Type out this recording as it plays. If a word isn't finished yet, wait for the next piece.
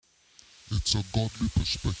It's a godly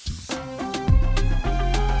perspective.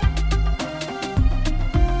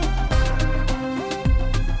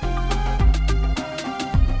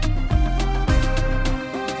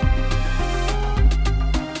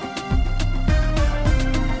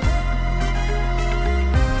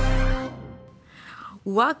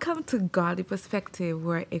 Welcome to Godly Perspective,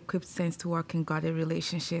 where equipped saints to work in godly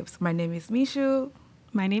relationships. My name is Mishu.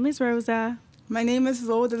 My name is Rosa. My name is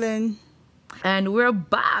Rodelyn. And we're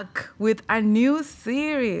back with a new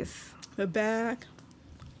series. We're back.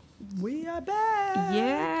 We are back.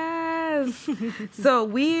 Yes. So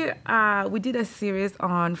we did a series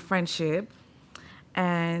on friendship,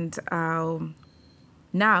 and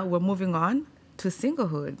now we're moving on to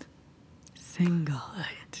singlehood.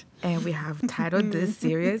 Singlehood. And we have titled this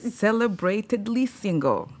series Celebratedly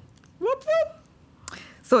Single. Whoop, whoop.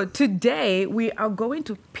 So today we are going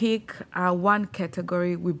to pick one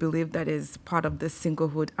category we believe that is part of the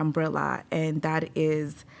singlehood umbrella, and that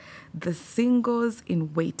is the singles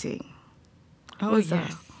in waiting. Oh,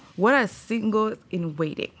 yes. What are singles in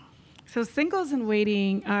waiting? So singles in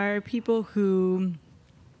waiting are people who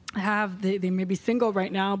they may be single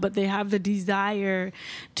right now, but they have the desire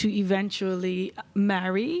to eventually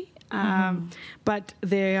marry. But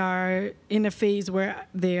they are in a phase where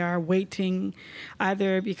they are waiting,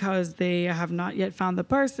 either because they have not yet found the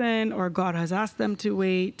person or God has asked them to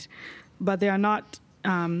wait, but they are not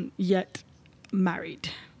yet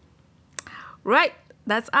married. Right.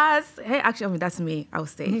 That's us. Hey, actually, I mean, that's me. I'll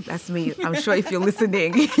say that's me. I'm sure if you're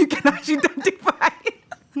listening, you can actually identify.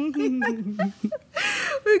 We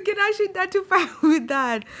can actually identify with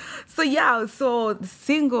that. So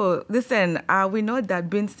single, listen, we know that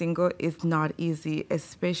being single is not easy,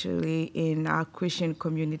 especially in our Christian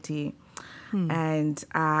community. And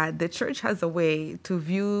the church has a way to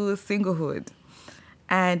view singlehood.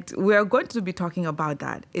 And we're going to be talking about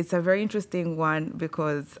that. It's a very interesting one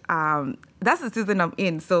because that's the season I'm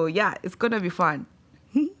in. So yeah, it's going to be fun.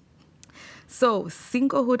 So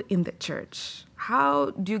singlehood in the church.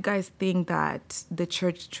 How do you guys think that the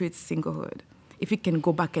church treats singlehood? If you can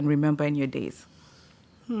go back and remember in your days.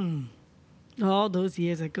 All those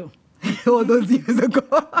years ago. All those years ago.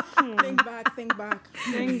 Think back. Think back.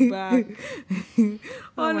 Oh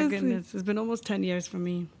my Honestly. goodness, it's been almost 10 years for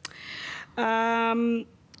me. Rodley,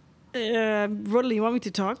 you want me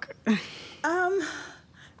to talk?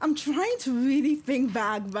 I'm trying to really think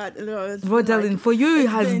back, but Rodelyn, for you it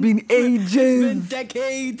has been ages. It's been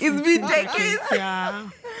decades. It's been decades. Yeah.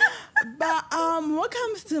 But what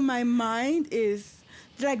comes to my mind is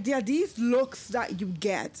like there are these looks that you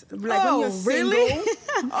get, like when you're single. Really?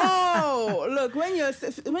 Look, when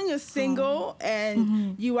you're single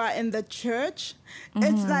and you are in the church,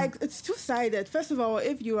 it's like it's two-sided. First of all,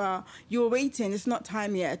 if you're waiting, it's not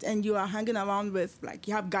time yet, and you are hanging around with like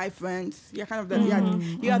you have guy friends. You're kind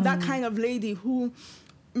of you're that kind of lady who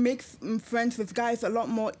makes friends with guys a lot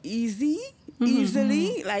more easily.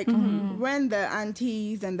 Like when the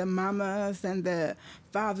aunties and the mamas and the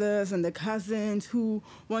fathers and the cousins who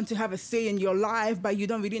want to have a say in your life, but you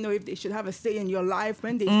don't really know if they should have a say in your life.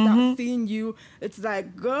 When they start seeing you, it's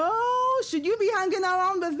like, girl, should you be hanging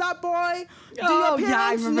around with that boy? Do your parents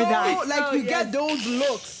I remember know? that. Like you get those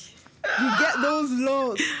looks. You get those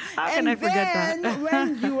looks. How can I forget that? And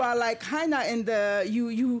when you are like kind of in the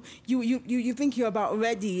you think you're about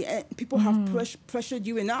ready, and people have pressured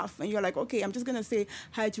you enough, and you're like, okay, I'm just gonna say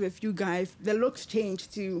hi to a few guys. The looks change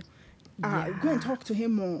to go and talk to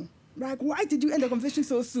him more. Like, why did you end the conversation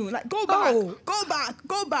so soon? Like, go back.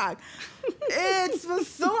 It was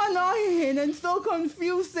so annoying and so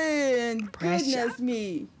confusing. Pressure. Goodness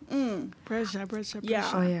me. Pressure. Yeah.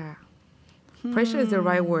 Oh, yeah. Pressure is the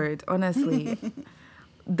right word, honestly.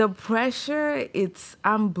 The pressure, it's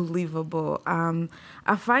unbelievable.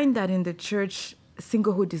 I find that in the church,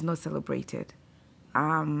 singlehood is not celebrated.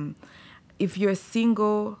 If you're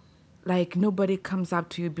single, like nobody comes up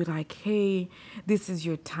to you, be like, hey, this is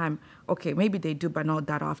your time. Okay, maybe they do, but not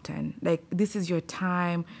that often. Like, this is your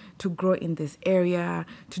time to grow in this area,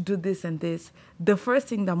 to do this and this. The first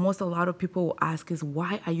thing that a lot of people will ask is,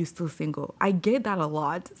 why are you still single? I get that a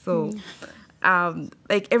lot. So,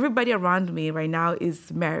 like everybody around me right now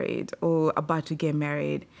is married or about to get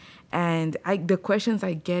married. And the questions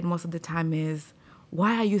I get most of the time is,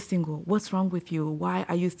 why are you single? What's wrong with you? Why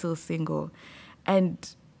are you still single? And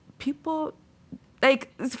people,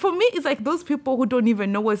 like, for me, it's like those people who don't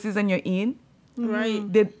even know what season you're in.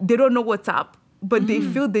 Right. They don't know what's up, but they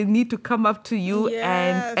feel they need to come up to you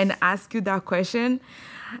Yes. and ask you that question.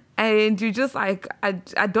 and you just like, I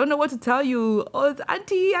don't know what to tell you. Oh,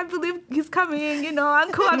 auntie, I believe he's coming. You know,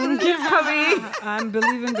 uncle, I believe he's coming. I'm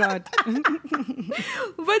believing God.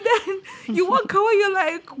 But then you walk away, you're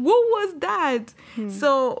like, what was that?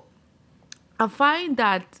 So I find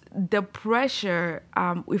that the pressure,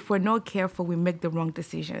 if we're not careful, we make the wrong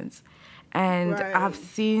decisions. And Right. I've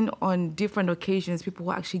seen on different occasions people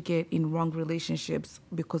who actually get in wrong relationships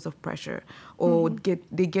because of pressure, or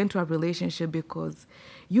they get into a relationship because,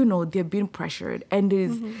 you know, they're being pressured. And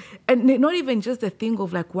and not even just the thing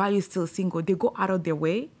of like, why are you still single? They go out of their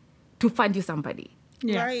way to find you somebody.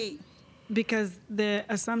 Yeah. Right. Because the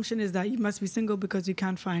assumption is that you must be single because you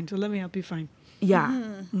can't find. So let me help you find. Yeah.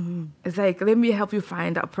 It's like, let me help you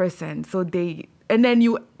find that person. So and then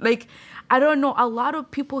you, like, I don't know, a lot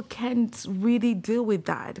of people can't really deal with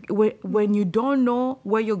that. When you don't know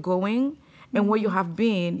where you're going and where you have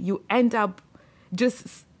been, you end up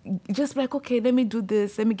just like, okay, let me do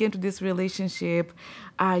this. Let me get into this relationship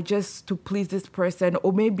just to please this person.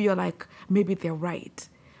 Or maybe you're like, maybe they're right.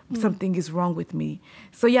 Something is wrong with me.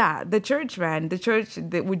 So yeah, the church,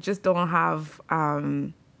 we just don't have,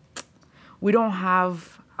 we don't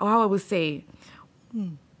have, how I would say,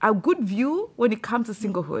 a good view when it comes to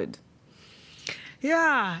singlehood.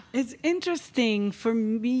 Yeah, it's interesting for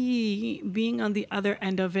me being on the other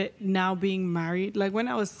end of it, now being married. Like when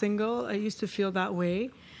I was single, I used to feel that way.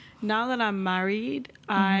 Now that I'm married,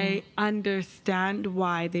 I understand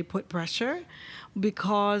why they put pressure,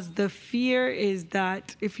 because the fear is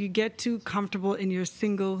that if you get too comfortable in your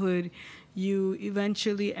singlehood, you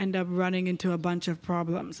eventually end up running into a bunch of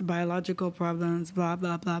problems, biological problems, blah,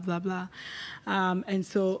 blah, blah, blah, blah. And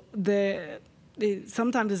so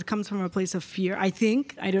sometimes it comes from a place of fear. I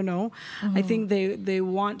don't know. I think they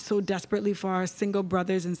want so desperately for our single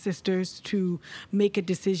brothers and sisters to make a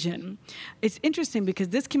decision. It's interesting because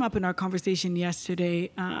this came up in our conversation yesterday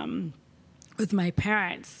with my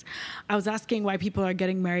parents. I was asking why people are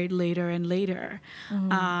getting married later and later.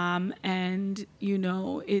 And, you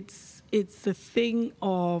know, it's a thing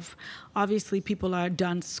of, obviously people are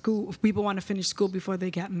done school. People want to finish school before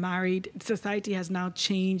they get married. Society has now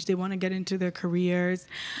changed. They want to get into their careers.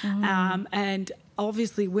 And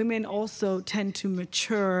obviously women also tend to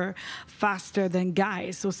mature faster than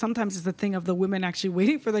guys. So sometimes it's a thing of the women actually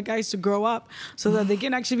waiting for the guys to grow up so that they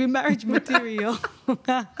can actually be marriage material.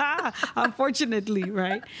 Unfortunately,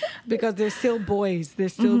 right? Because they're still boys. They're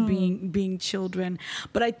still being children.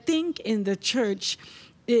 But I think in the church,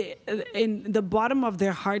 in the bottom of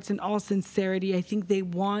their hearts, in all sincerity, I think they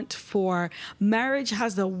want for marriage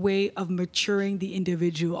has a way of maturing the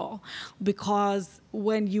individual, because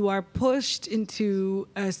when you are pushed into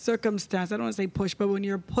a circumstance, I don't want to say push, but when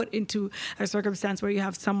you're put into a circumstance where you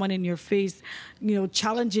have someone in your face, you know,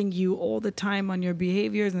 challenging you all the time on your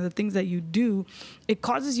behaviors and the things that you do, it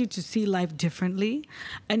causes you to see life differently.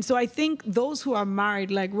 And so I think those who are married,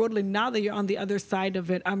 like Rodlin, now that you're on the other side of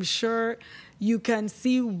it, I'm sure you can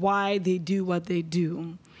see why they do what they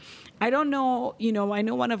do. I don't know, you know, I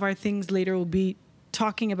know one of our things later will be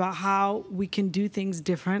talking about how we can do things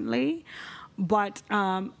differently, but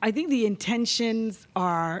I think the intentions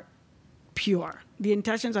are pure. The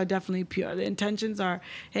intentions are definitely pure. The intentions are,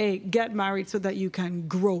 hey, get married so that you can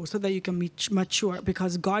grow, so that you can mature,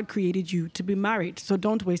 because God created you to be married, so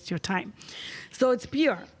don't waste your time. So it's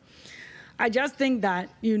pure. I just think that,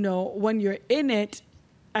 you know, when you're in it,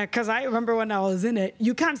 because I remember when I was in it,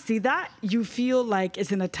 you can't see that. You feel like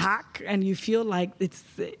it's an attack, and you feel like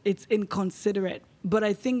it's inconsiderate. But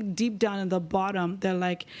I think deep down in the bottom, they're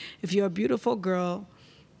like, if you're a beautiful girl,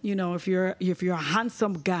 you know, if you're a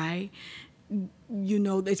handsome guy, you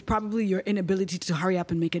know, it's probably your inability to hurry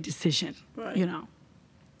up and make a decision, Right. you know.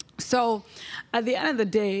 So at the end of the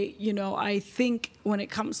day, you know, I think when it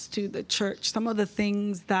comes to the church, some of the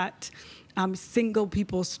things that single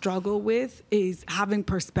people struggle with is having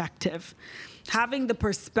perspective. Having the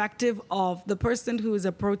perspective of the person who is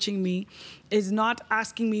approaching me is not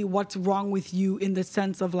asking me what's wrong with you in the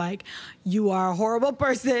sense of like, you are a horrible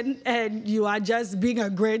person and you are just being a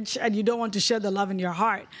Grinch and you don't want to share the love in your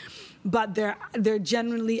heart. But they're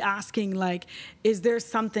genuinely asking, like, is there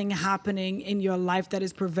something happening in your life that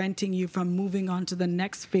is preventing you from moving on to the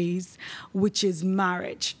next phase, which is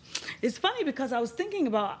marriage? It's funny because I was thinking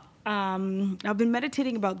about, I've been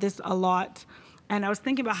meditating about this a lot, and I was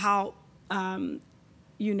thinking about how,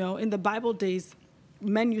 you know, in the Bible days,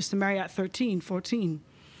 men used to marry at 13, 14.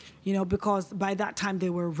 You know, because by that time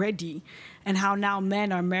they were ready, and how now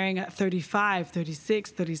men are marrying at 35,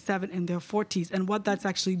 36, 37 in their 40s, and what that's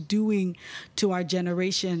actually doing to our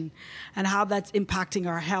generation and how that's impacting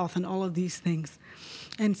our health and all of these things.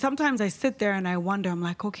 And sometimes I sit there and I wonder, I'm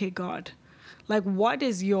like, okay, God, Like, what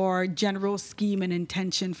is your general scheme and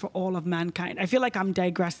intention for all of mankind? I feel like I'm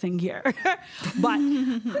digressing here.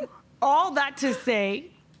 But all that to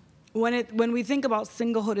say, when we think about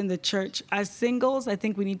singlehood in the church, as singles, I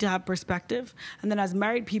think we need to have perspective. And then as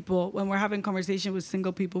married people, when we're having conversation with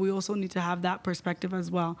single people, we also need to have that perspective as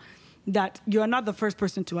well, that you're not the first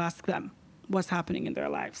person to ask them what's happening in their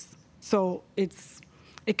lives. So it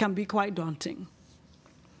can be quite daunting.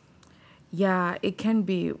 Yeah, it can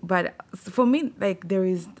be. But for me, like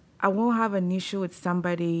I won't have an issue with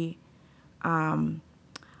somebody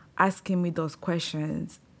asking me those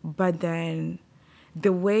questions. But then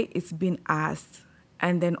the way it's been asked,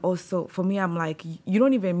 and then also for me, I'm like, you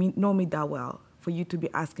don't even know me that well for you to be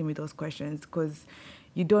asking me those questions, because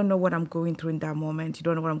you don't know what I'm going through in that moment. You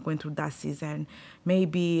don't know what I'm going through that season.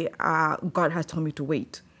 Maybe God has told me to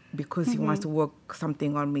wait because he wants to work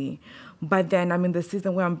something on me. But then I'm in the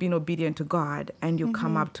season where I'm being obedient to God, and you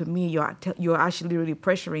come up to me, you're actually really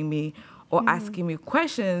pressuring me or asking me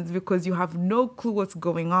questions because you have no clue what's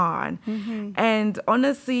going on. And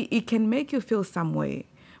honestly, it can make you feel some way,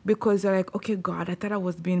 because you're like, okay, God, I thought I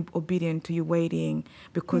was being obedient to you, waiting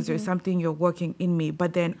because there's something you're working in me.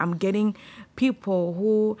 But then I'm getting people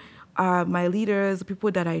who are my leaders,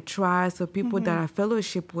 people that I trust, or people that I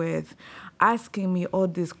fellowship with, asking me all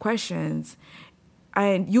these questions.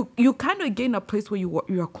 And you kind of get in a place where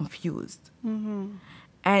you are confused.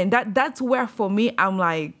 And that's where, for me, I'm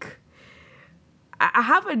like, I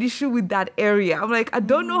have an issue with that area. I'm like, I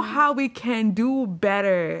don't know how we can do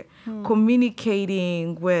better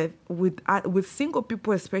communicating with single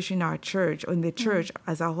people, especially in our church or in the church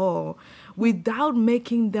as a whole, without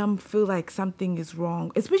making them feel like something is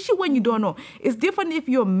wrong, especially when you don't know. It's different if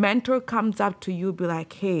your mentor comes up to you, be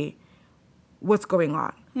like, hey, what's going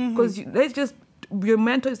on? Because your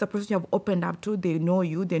mentor is the person you have opened up to. They know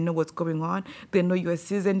you. They know what's going on. They know your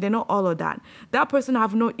season. They know all of that. That person, I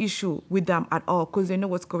have no issue with them at all because they know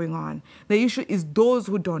what's going on. The issue is those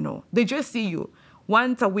who don't know. They just see you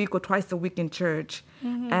once a week or twice a week in church,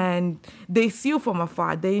 and they see you from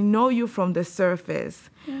afar. They know you from the surface,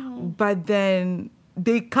 but then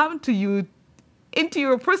they come to you into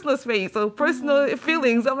your personal space or personal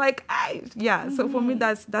feelings. I'm like, So for me,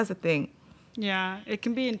 that's the thing. Yeah, it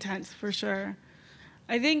can be intense for sure.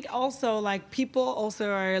 I think also, like, people also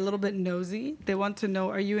are a little bit nosy. They want to know,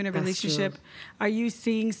 are you in a relationship? True. Are you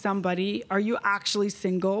seeing somebody? Are you actually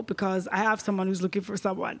single? Because I have someone who's looking for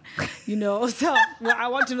someone, So I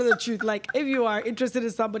want to know the truth. Like, if you are interested in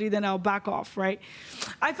somebody, then I'll back off, right?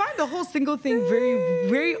 I find the whole single thing very,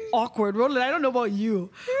 very awkward. Roland, I don't know about you,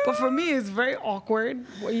 but for me, it's very awkward,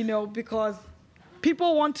 because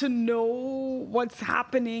people want to know what's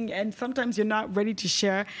happening, and sometimes you're not ready to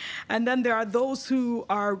share. And then there are those who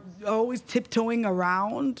are always tiptoeing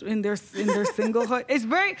around in their singlehood.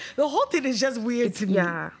 The whole thing is just weird to me.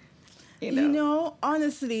 Yeah.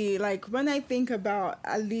 Honestly, like, when I think about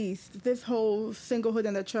at least this whole singlehood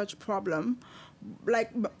in the church problem,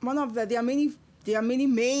 like, there are many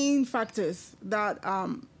main factors that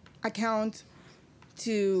account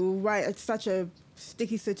to why it's such a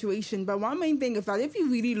sticky situation. But one main thing is that if you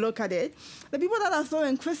really look at it, the people that are so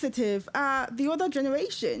inquisitive are the older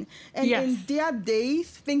generation. And in their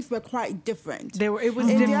days, things were quite different. It was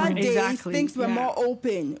in different. their days, Exactly. things were more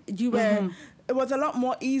open. It was a lot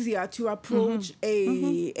more easier to approach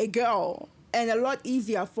a girl, and a lot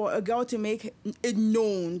easier for a girl to make it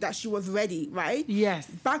known that she was ready, right? Yes.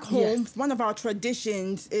 Back home, one of our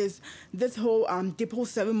traditions is this whole dipple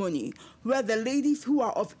ceremony, where the ladies who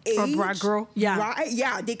are of age, bride girl, right?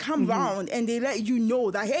 Yeah, they come round and they let you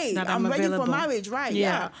know that, hey, that I'm ready available for marriage, right?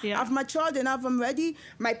 Yeah. I've matured enough, I'm ready.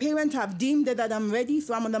 My parents have deemed that I'm ready,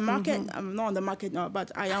 so I'm on the market. I'm not on the market now,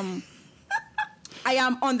 but I am. I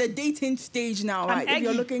am on the dating stage now, right? If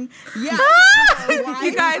you're looking, you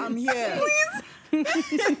guys, I'm here. Please.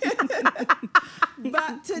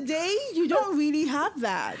 But today, you don't really have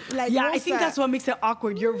that. Like, I think that's what makes it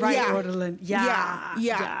awkward. You're right, Rodelin.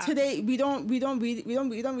 Yeah. Today, we don't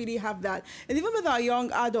really have that. And even with our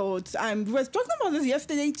young adults, we were talking about this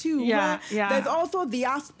yesterday too. There's also the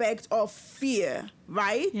aspect of fear,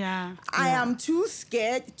 right? I am too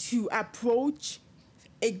scared to approach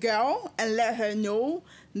a girl and let her know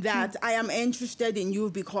that I am interested in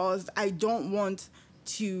you because I don't want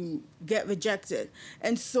to get rejected.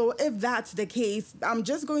 And so if that's the case, I'm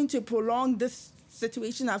just going to prolong this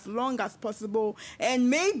situation as long as possible,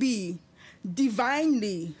 and maybe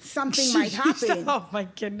divinely something might happen. Oh my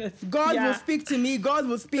goodness. God will speak to me. God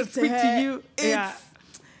will speak to her. To you.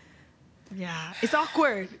 Yeah, it's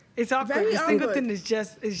awkward. It's awkward. Very The single awkward. thing is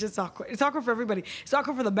just awkward. It's awkward for everybody. It's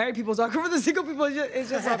awkward for the married people. It's awkward for the single people. It's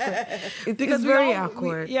just awkward. It's very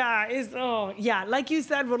awkward. Yeah. Like you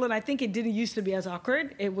said, Roland, I think it didn't used to be as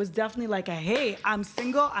awkward. It was definitely like a, hey, I'm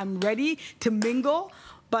single. I'm ready to mingle.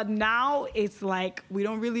 But now it's like we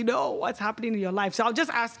don't really know what's happening in your life. So I'll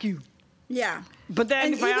just ask you. Yeah. But then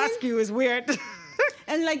And if I even- ask you, it's weird.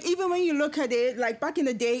 And like even when you look at it, like back in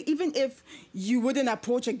the day, even if you wouldn't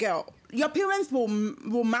approach a girl, your parents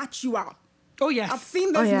will match you up. Oh yes. I've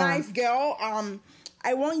seen this Oh, yeah. nice girl.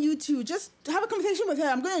 I want you to just have a conversation with her.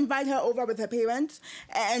 I'm going to invite her over with her parents,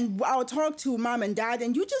 and I'll talk to mom and dad,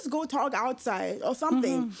 and you just go talk outside or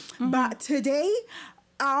something. But today,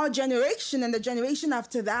 our generation and the generation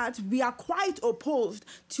after that, we are quite opposed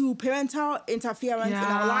to parental interference in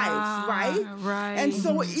our lives, right? Right. And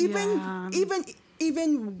so Yeah.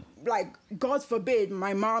 even like, God forbid,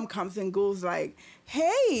 my mom comes and goes like,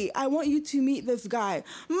 hey, I want you to meet this guy.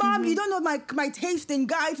 Mom, you don't know my taste in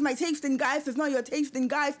guys. My taste in guys is not your taste in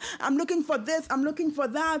guys. I'm looking for this. I'm looking for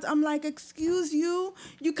that. I'm like, excuse you?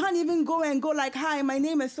 You can't even go and go like, hi, my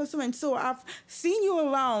name is so and so. I've seen you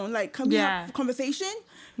around. Like, can we have a conversation?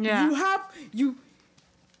 Yeah.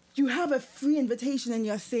 You have a free invitation and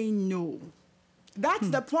you're saying no. That's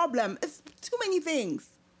the problem. It's too many things.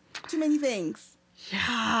 Too many things.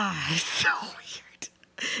 Yeah, it's so weird.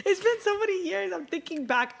 It's been so many years. I'm thinking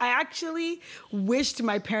back. I actually wished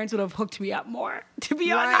my parents would have hooked me up more, to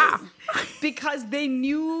be Right. honest. Because they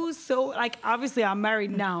knew so, like, obviously I'm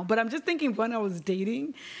married now, but I'm just thinking when I was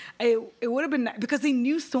dating, it would have been, because they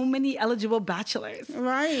knew so many eligible bachelors.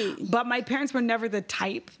 Right. But my parents were never the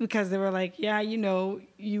type, because they were like, yeah, you know,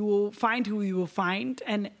 you will find who you will find.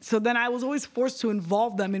 And so then I was always forced to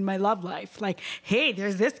involve them in my love life. Like, hey,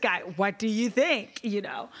 there's this guy. What do you think? You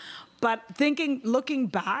know? But looking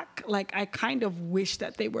back, like, I kind of wish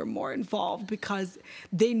that they were more involved, because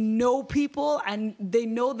they know people and they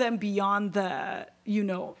know them beyond the, you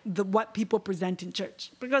know, the what people present in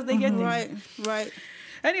church, because they get things. Right.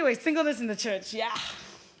 Anyway, singleness in the church. Yeah.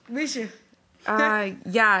 Misha.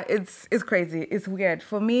 Yeah, it's crazy. It's weird.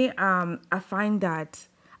 For me, I find that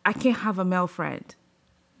I can't have a male friend.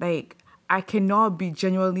 Like, I cannot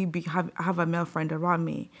have a male friend around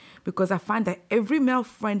me, because I find that every male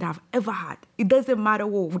friend I've ever had, it doesn't matter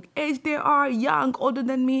what age they are, young, older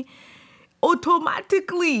than me,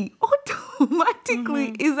 automatically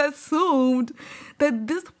is assumed that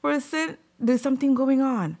this person, there's something going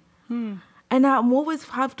on. And I'm always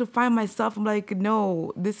have to find myself, I'm like,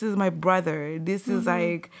 no, this is my brother. This is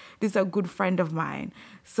this is a good friend of mine.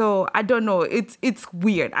 So I don't know. It's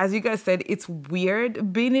weird. As you guys said, it's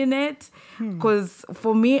weird being in it. Because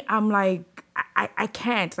for me, I'm like, I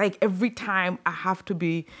can't. Like, every time I have to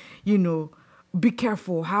be, you know, be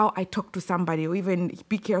careful how I talk to somebody, or even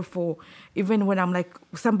be careful, even when I'm like,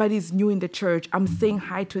 somebody's new in the church, I'm saying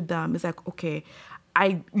hi to them. It's like, okay,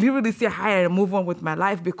 I literally say hi and move on with my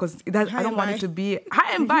life, because I don't want it to be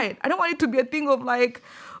hi and bye. I don't want it to be a thing of like,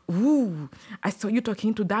 ooh, I saw you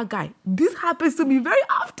talking to that guy. This happens to me very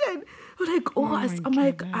often. Like, I'm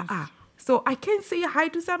like, So I can say hi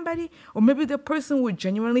to somebody, or maybe the person would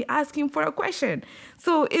genuinely ask him for a question.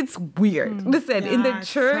 So it's weird. Listen, in the Yeah, it's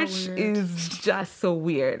so church weird. is just so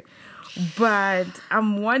weird. But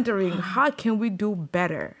I'm wondering, how can we do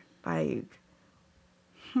better? Like,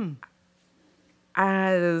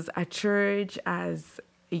 as a church, as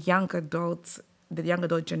young adults, the young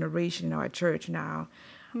adult generation in our church now,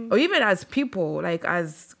 or even as people, like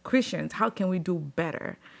as Christians, how can we do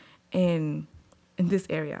better in this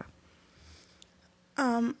area?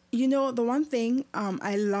 You know, the one thing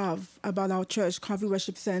I love about our church, Calvary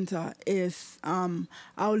Worship Center, is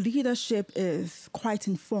our leadership is quite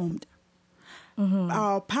informed.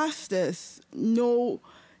 Our pastors know,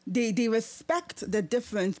 they respect the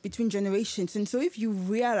difference between generations. And so if you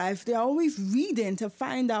realize, they're always reading to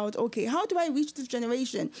find out, okay, how do I reach this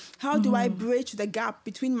generation? How do I bridge the gap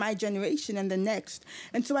between my generation and the next?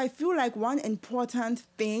 And so I feel like one important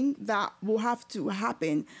thing that will have to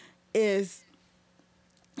happen is,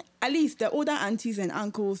 at least the older aunties and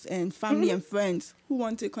uncles and family and friends who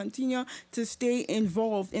want to continue to stay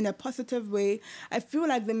involved in a positive way, I feel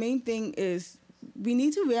like the main thing is we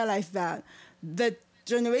need to realize that the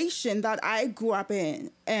generation that I grew up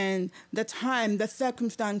in and the time, the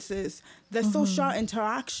circumstances, the social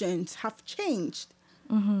interactions have changed.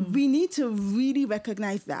 We need to really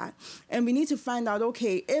recognize that. And we need to find out,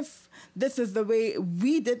 okay, if this is the way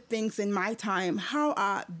we did things in my time, how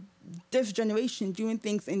are this generation doing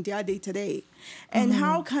things in their day-to-day? And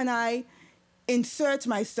how can I insert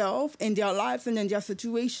myself in their lives and in their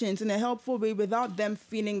situations in a helpful way without them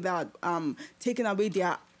feeling that taking away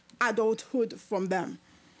their adulthood from them.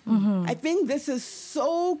 I think this is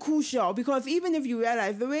so crucial because even if you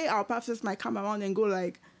realize the way our pastors might come around and go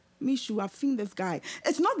like, Mishu, I've seen this guy.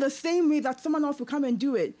 It's not the same way that someone else will come and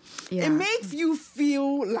do it. Yeah. It makes you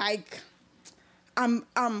feel like I'm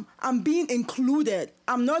being included.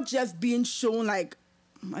 I'm not just being shown like,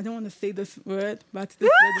 I don't want to say this word, but this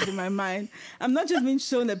word is in my mind. I'm not just being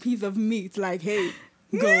shown a piece of meat like, hey,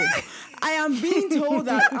 go. I am being told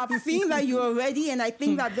that I've seen that you're ready and I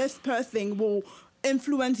think that this person will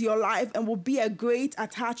influence your life and will be a great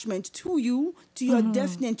attachment to you, to your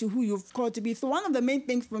destiny, and to who you've called to be. So one of the main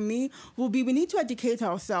things for me will be we need to educate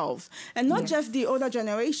ourselves, and not just the older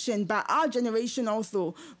generation, but our generation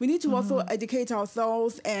also. We need to also educate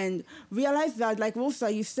ourselves and realize that, like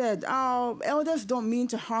Rosa, you said, our elders don't mean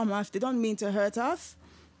to harm us. They don't mean to hurt us.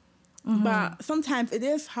 But sometimes it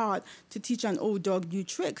is hard to teach an old dog new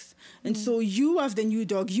tricks. And so you as the new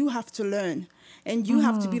dog, you have to learn. And you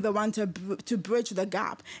have to be the one to bridge the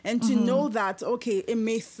gap and to know that, okay, it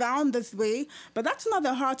may sound this way, but that's not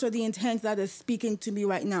the heart or the intent that is speaking to me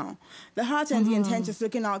right now. The heart and the intent is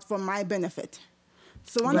looking out for my benefit.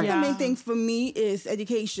 So one of the main things for me is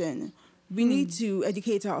education. We need to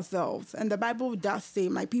educate ourselves. And the Bible does say,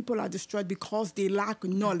 my people are destroyed because they lack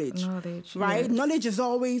knowledge. Right? Yes. Knowledge is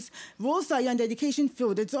always, Rosa, you're in the education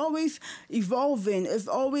field. It's always evolving. It's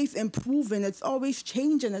always improving. It's always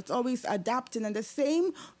changing. It's always adapting. And the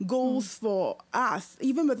same goes for us,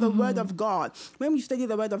 even with the Word of God. When we study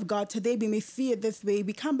the Word of God today, we may see it this way.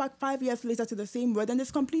 We come back 5 years later to the same Word, and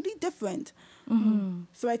it's completely different.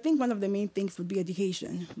 So I think one of the main things would be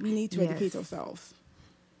education. We need to educate ourselves.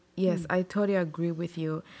 Yes, I totally agree with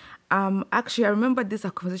you. Actually, I remember this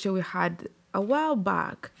conversation we had a while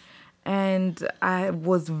back, and I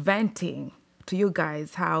was venting to you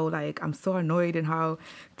guys how, like, I'm so annoyed and how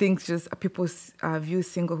things just, people view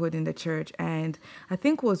singlehood in the church. And I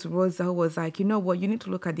think it was Rosa who was like, you know what, you need to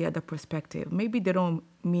look at the other perspective. Maybe they don't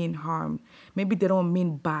mean harm. Maybe they don't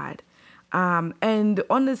mean bad. And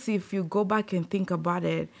honestly, if you go back and think about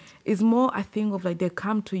it, it's more a thing of like they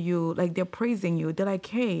come to you, like they're praising you. They're like,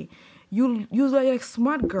 hey, you're like a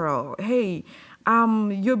smart girl. Hey,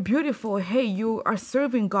 you're beautiful. Hey, you are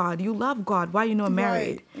serving God. You love God. Why are you not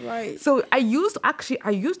married? Right. So I used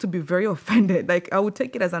to be very offended. Like I would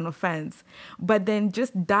take it as an offense. But then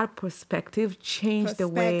just that perspective changed the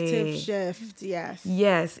way. Perspective shift, yes.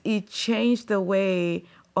 Yes, it changed the way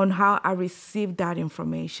on how I received that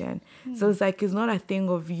information. So it's like, it's not a thing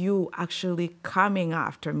of you actually coming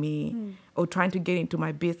after me or trying to get into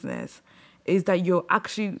my business. It's that you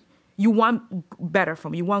want better for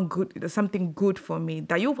me. You want good, something good for me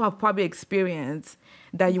that you have probably experienced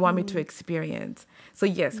that you want me to experience. So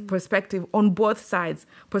yes, perspective on both sides,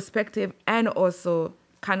 perspective and also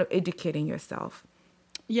kind of educating yourself.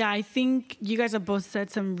 Yeah, I think you guys have both said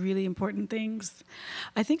some really important things.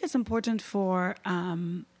 I think it's important for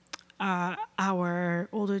our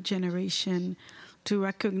older generation to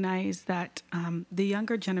recognize that the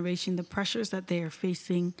younger generation, the pressures that they are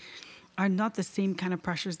facing are not the same kind of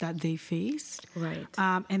pressures that they faced. Right.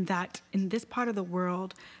 And that in this part of the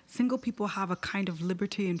world, single people have a kind of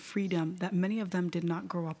liberty and freedom that many of them did not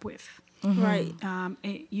grow up with. Right.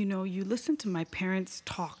 You listen to my parents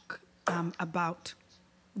talk about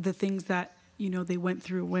the things that, they went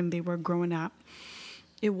through when they were growing up.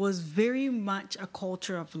 It was very much a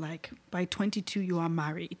culture of like, by 22, you are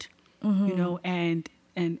married, and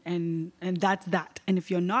that's that. And if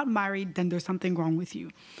you're not married, then there's something wrong with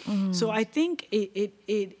you. So I think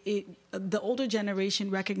the older generation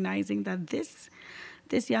recognizing that this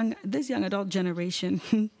young adult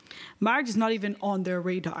generation, marriage is not even on their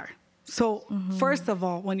radar. So first of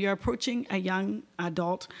all, when you're approaching a young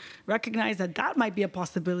adult, recognize that might be a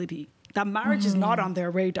possibility, that marriage is not on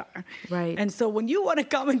their radar. Right. And so when you want to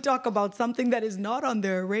come and talk about something that is not on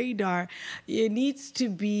their radar,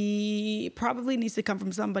 it probably needs to come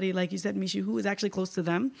from somebody, like you said, Mishu, who is actually close to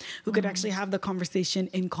them, who could actually have the conversation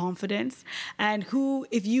in confidence, and who,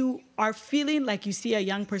 if you are feeling like you see a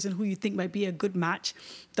young person who you think might be a good match,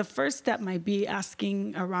 the first step might be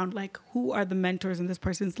asking around, like, who are the mentors in this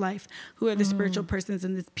person's life? Who are the spiritual persons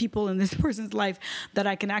and the people in this person's life that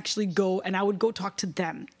I can actually go, and I would go talk to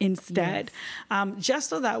them instead, just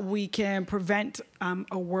so that we can prevent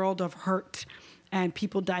a world of hurt and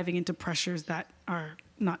people diving into pressures that are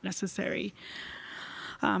not necessary.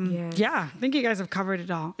 Yeah, I think you guys have covered it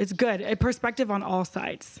all. It's good. A perspective on all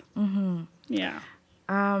sides. Yeah.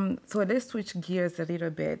 So let's switch gears a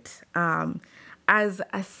little bit. As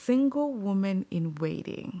a single woman in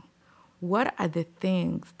waiting, what are the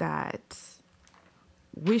things that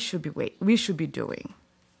we should be doing?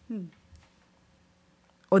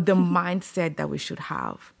 Or the mindset that we should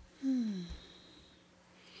have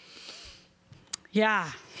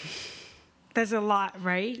Yeah. There's a lot,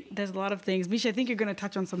 right? There's a lot of things. Misha, I think you're going to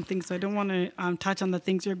touch on some things, so I don't want to touch on the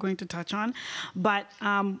things you're going to touch on. But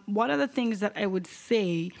one of the things that I would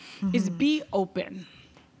say is be open.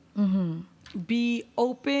 Be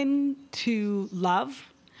open to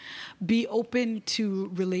love. Be open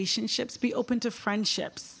to relationships. Be open to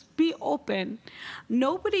friendships. Be open.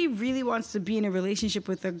 Nobody really wants to be in a relationship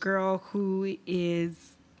with a girl who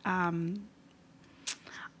is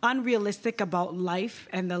unrealistic about life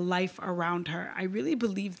and the life around her. I really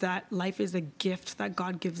believe that life is a gift that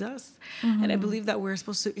God gives us. And I believe that we're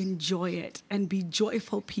supposed to enjoy it and be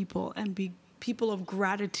joyful people and be people of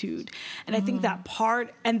gratitude. And I think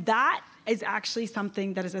that is actually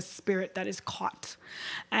something that is a spirit that is caught.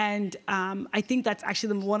 And I think that's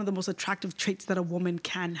actually one of the most attractive traits that a woman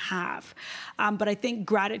can have. But I think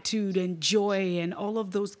gratitude and joy and all of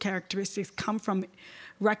those characteristics come from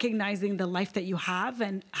recognizing the life that you have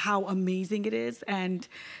and how amazing it is, and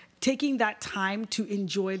taking that time to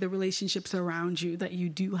enjoy the relationships around you that you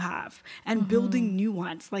do have and building new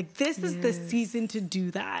ones. Like this is the season to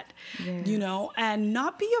do that, you know, and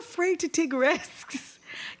not be afraid to take risks.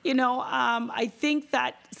 You know, I think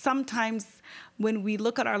that sometimes when we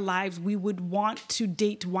look at our lives, we would want to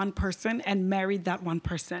date one person and marry that one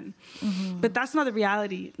person. But that's not the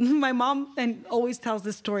reality. My mom always tells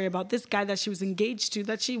this story about this guy that she was engaged to,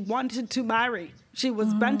 that she wanted to marry. She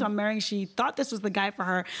was bent on marrying. She thought this was the guy for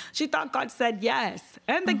her. She thought God said yes.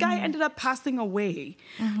 And the guy ended up passing away.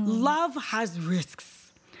 Love has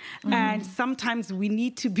risks. And sometimes we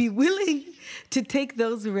need to be willing to take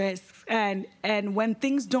those risks. And when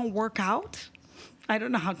things don't work out, I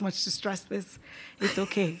don't know how much to stress this. It's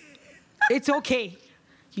okay. It's okay.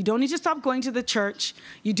 You don't need to stop going to the church.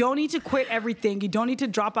 You don't need to quit everything. You don't need to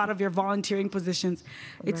drop out of your volunteering positions.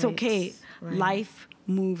 It's okay. Life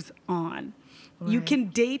moves on. You can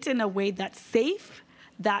date in a way that's safe,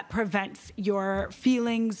 that prevents your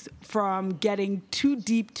feelings from getting too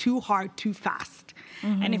deep, too hard, too fast.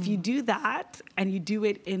 And if you do that, and you do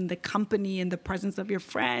it in the company, in the presence of your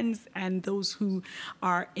friends and those who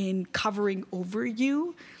are in covering over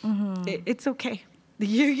you, it's okay.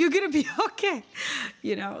 You're going to be okay,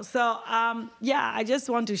 you know? So, I just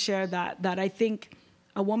want to share that I think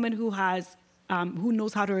a woman who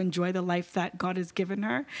knows how to enjoy the life that God has given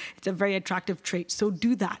her, it's a very attractive trait. So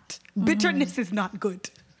do that. Bitterness is not good.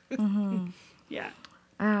 Yeah.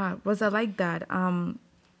 Was I like that?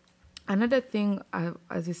 Another thing,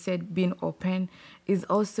 as you said, being open is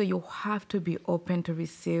also you have to be open to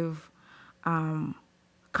receive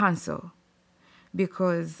counsel.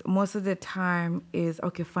 Because most of the time is,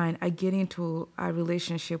 okay, fine, I get into a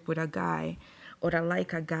relationship with a guy or I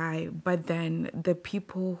like a guy, but then the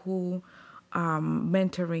people who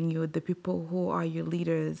mentoring you, the people who are your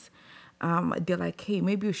leaders, they're like, hey,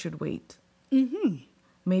 maybe you should wait.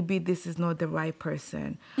 Maybe this is not the right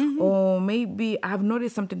person. Or maybe I've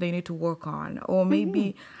noticed something that you need to work on. Or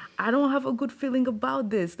maybe I don't have a good feeling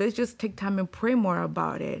about this. Let's just take time and pray more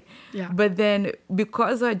about it. Yeah. But then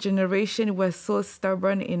because our generation was so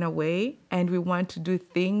stubborn in a way and we want to do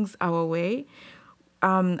things our way,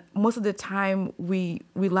 most of the time we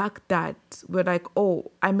lack that. We're like,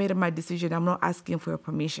 oh, I made my decision. I'm not asking for your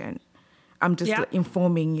permission. I'm just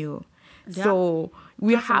informing you. Yeah. So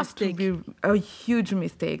we That's have to be a huge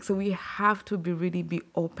mistake. So we have to really be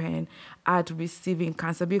open at receiving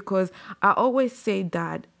counsel, because I always say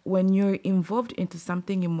that when you're involved into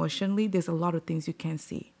something emotionally, there's a lot of things you can't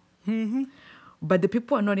see. But the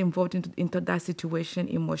people who are not involved into that situation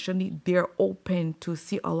emotionally, they're open to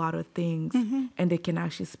see a lot of things and they can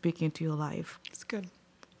actually speak into your life. It's good.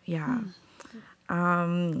 Yeah.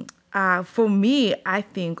 For me, I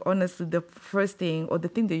think, honestly, the first thing or the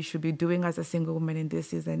thing that you should be doing as a single woman in this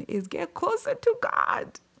season is get closer to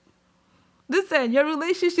God. Listen, your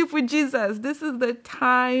relationship with Jesus, this is the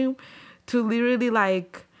time to literally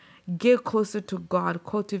get closer to God,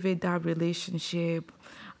 cultivate that relationship.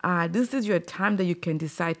 This is your time that you can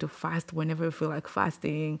decide to fast whenever you feel like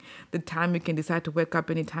fasting, the time you can decide to wake up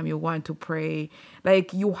anytime you want to pray.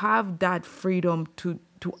 You have that freedom to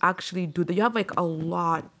actually do that. You have a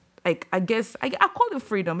lot. I guess I call it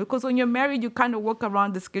freedom, because when you're married, you kind of work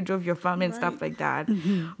around the schedule of your family and stuff like that.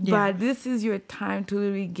 But this is your time to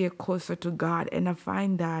really get closer to God. And I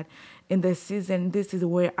find that in this season, this is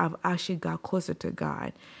where I've actually got closer to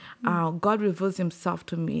God. God reveals himself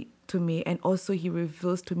to me, and also he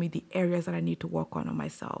reveals to me the areas that I need to work on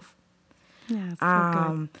myself. Yeah, so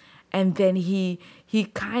good. And then he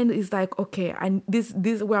kind of is like, okay, this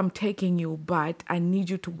is where I'm taking you, but I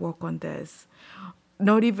need you to work on this.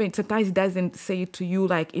 not even, sometimes he doesn't say it to you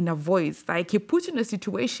like in a voice. Like he puts you in a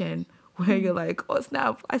situation where you're like, oh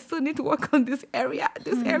snap, I still need to work on this area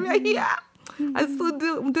here.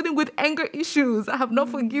 I'm dealing with anger issues. I have not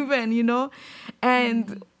forgiven,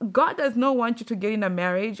 And God does not want you to get in a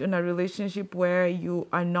marriage, in a relationship where you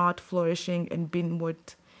are not flourishing and being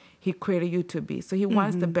what he created you to be. So he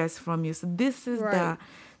wants the best from you. So this is the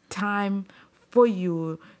time for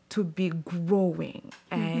you to be growing.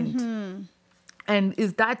 And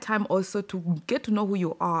is that time also to get to know who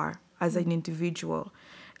you are as an individual.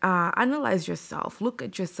 Analyze yourself. Look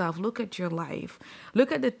at yourself. Look at your life.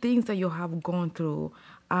 Look at the things that you have gone through,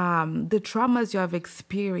 the traumas you have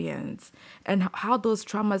experienced, and how those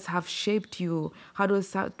traumas have shaped you, how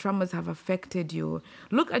those traumas have affected you.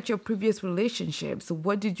 Look at your previous relationships.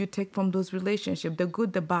 What did you take from those relationships, the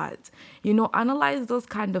good, the bad? Analyze those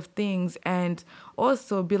kind of things, and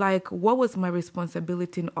also be like, what was my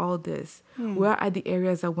responsibility in all this? Where are the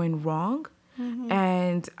areas that went wrong?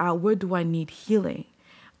 And where do I need healing?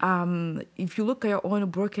 If you look at your own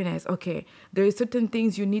brokenness, okay, there are certain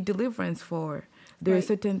things you need deliverance for. There are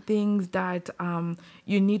certain things that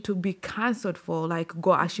you need to be counseled for, like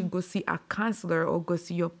actually go see a counselor or go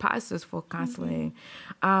see your pastors for counseling.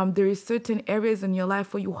 There is certain areas in your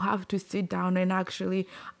life where you have to sit down and actually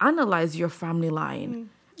analyze your family line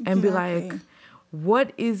and be like,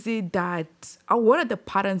 what is it what are the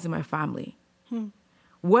patterns in my family?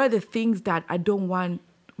 What are the things that I don't want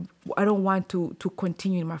to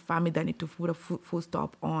continue in my family that I need to put a full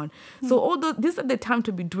stop on. So these are the time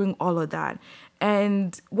to be doing all of that.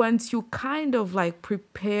 And once you kind of like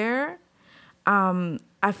prepare,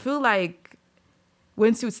 I feel like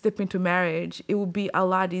once you step into marriage, it will be a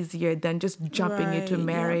lot easier than just jumping into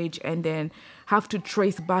marriage and then have to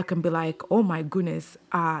trace back and be like, oh my goodness,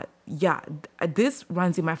 this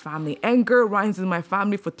runs in my family. Anger runs in my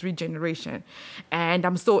family for 3 generations. And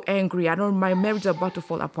I'm so angry. My marriage is about to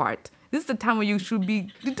fall apart. This is the time where you should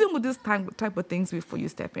be dealing with this type of things before you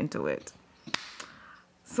step into it.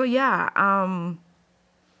 So I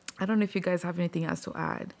don't know if you guys have anything else to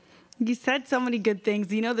add. You said so many good things.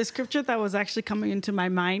 The scripture that was actually coming into my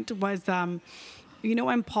mind was,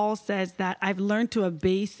 when Paul says that I've learned to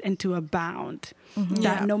abase and to abound.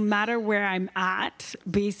 That no matter where I'm at,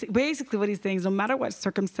 basically what he's saying is no matter what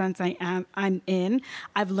circumstance I'm in,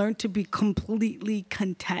 I've learned to be completely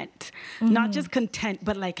content. Not just content,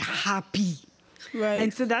 but like happy. Right.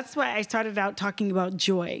 And so that's why I started out talking about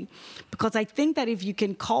joy, because I think that if you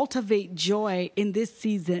can cultivate joy in this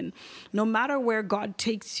season, no matter where God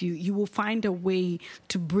takes you, you will find a way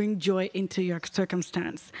to bring joy into your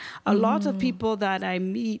circumstance. A lot of people that I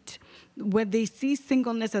meet, when they see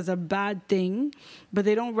singleness as a bad thing, but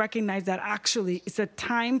they don't recognize that actually it's a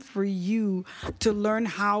time for you to learn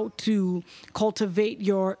how to cultivate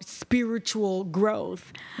your spiritual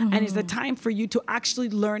growth. And it's a time for you to actually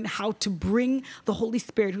learn how to bring the Holy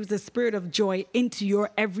Spirit, who's the spirit of joy, into your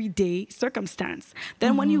everyday circumstance.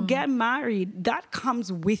 Then when you get married, that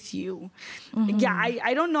comes with you.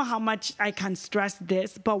 I don't know how much I can stress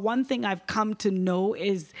this, but one thing I've come to know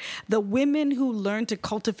is the women who learn to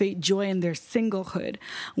cultivate joy in their singlehood,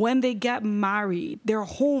 when they get married, their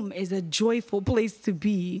home is a joyful place to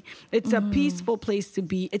be. It's a peaceful place to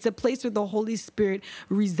be. It's a place where the Holy Spirit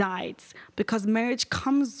resides, because marriage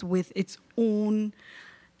comes with its own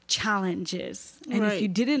challenges. And if you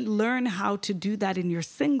didn't learn how to do that in your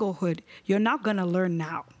singlehood, you're not going to learn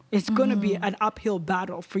now. It's going to be an uphill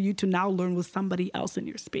battle for you to now learn with somebody else in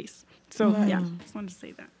your space. So, just wanted to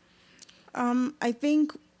say that. I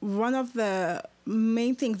think one of the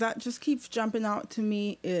main things that just keeps jumping out to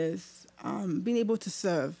me is being able to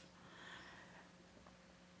serve.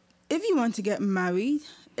 If you want to get married,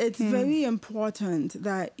 it's very important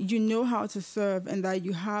that you know how to serve and that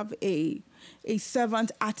you have a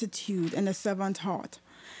servant attitude and a servant heart.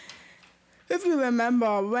 If you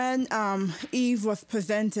remember when Eve was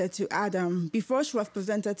presented to Adam, before she was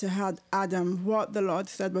presented to Adam, what the Lord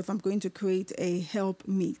said was, I'm going to create a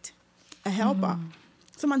helpmeet, a helper,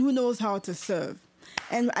 someone who knows how to serve.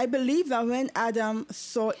 And I believe that when Adam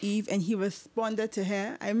saw Eve and he responded to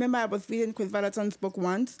her, I remember I was reading Chris Vallotton's book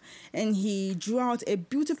once, and he drew out a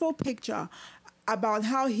beautiful picture about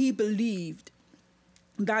how he believed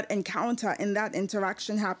that encounter and that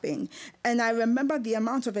interaction happened. And I remember the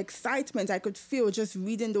amount of excitement I could feel just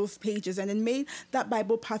reading those pages, and it made that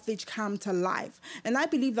Bible passage come to life. And I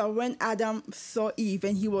believe that when Adam saw Eve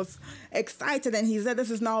and he was excited and he said,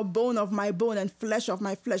 this is now bone of my bone and flesh of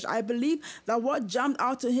my flesh, I believe that what jumped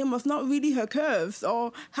out to him was not really her curves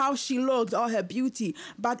or how she looked or her beauty,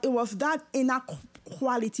 but it was that inner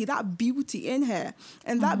quality, that beauty in her.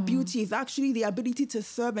 And that beauty is actually the ability to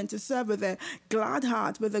serve, and to serve with a glad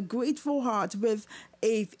heart, with a grateful heart, with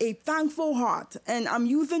a thankful heart. And I'm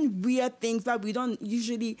using weird things that we don't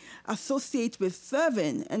usually associate with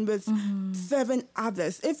serving and with serving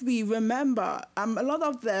others. If we remember, a lot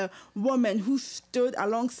of the women who stood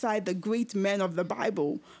alongside the great men of the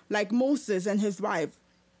Bible, like Moses and his wife,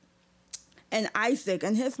 and Isaac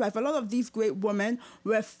and his wife, a lot of these great women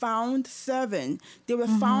were found serving. They were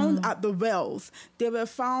found at the wells. They were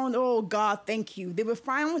found, oh God, thank you. They were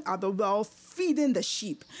found at the wells feeding the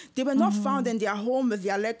sheep. They were not found in their home with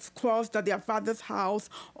their legs crossed at their father's house,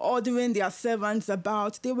 ordering their servants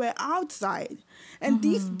about. They were outside. And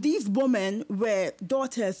these women were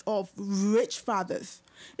daughters of rich fathers.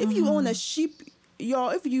 If you own a sheep,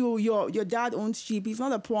 your dad owns sheep, he's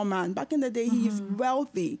not a poor man. Back in the day, he is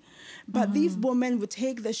wealthy. But these women would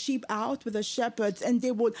take the sheep out with the shepherds, and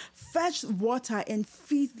they would fetch water and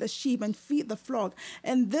feed the sheep and feed the flock.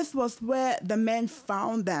 And this was where the men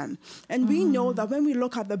found them. And we know that when we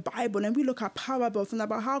look at the Bible and we look at parables and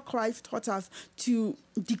about how Christ taught us to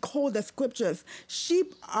decode the scriptures,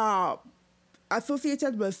 sheep are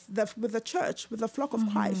associated with the church, with the flock of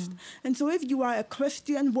Christ. And so if you are a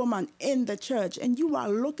Christian woman in the church and you are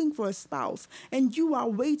looking for a spouse and you are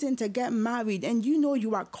waiting to get married and you know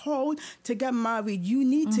you are called to get married, you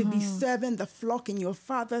need to be serving the flock in your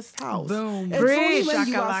father's house. Boom. It's only when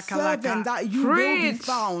you are serving that you will be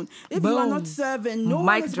found. If you are not serving, no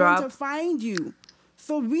one is going to find you.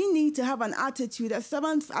 So we need to have an attitude, a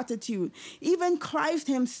servant's attitude. Even Christ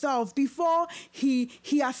himself, before he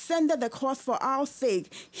ascended the cross for our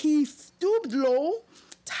sake, he stooped low,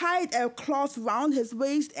 tied a cloth round his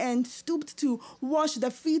waist, and stooped to wash the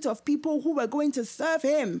feet of people who were going to serve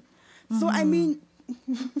him. So, I mean,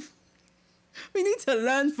 we need to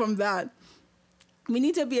learn from that. We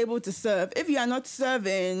need to be able to serve. If you are not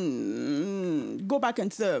serving, go back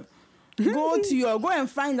and serve. Go and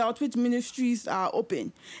find out which ministries are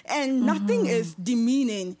open. And nothing is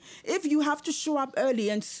demeaning. If you have to show up early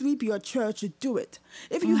and sweep your church, do it.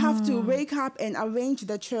 If you have to wake up and arrange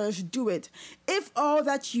the church, do it. If all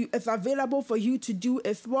that is available for you to do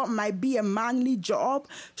is what might be a manly job,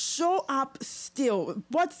 show up still.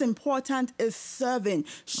 What's important is serving.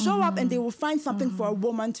 Show up and they will find something for a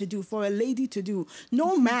woman to do, for a lady to do.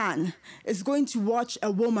 No man is going to watch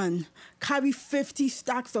a woman carry 50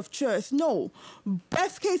 stacks of chairs. No.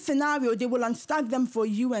 Best case scenario, they will unstack them for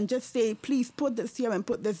you and just say, please put this here and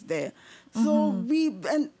put this there. So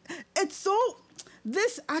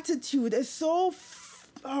this attitude is so,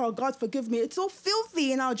 oh God forgive me, it's so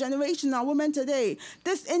filthy in our generation, our women today.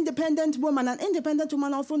 This independent woman, an independent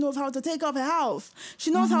woman also knows how to take off her house.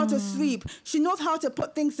 She knows how to sweep. She knows how to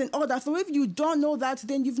put things in order. So if you don't know that,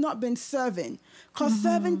 then you've not been serving. Because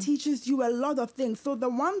serving teaches you a lot of things. So the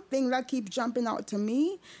one thing that keeps jumping out to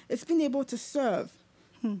me is being able to serve.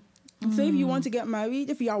 So if you want to get married,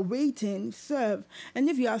 if you are waiting, serve. And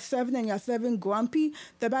if you are serving and you are serving grumpy,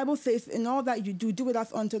 the Bible says, in all that you do, do it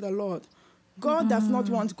as unto the Lord. God does not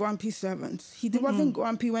want grumpy servants. He wasn't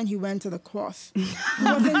grumpy when he went to the cross. He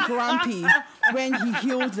wasn't grumpy when he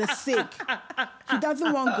healed the sick. He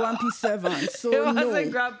doesn't want grumpy servants. So It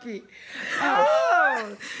wasn't grumpy.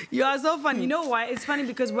 Oh, you are so funny. You know why? It's funny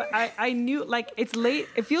because I knew, like, it's late.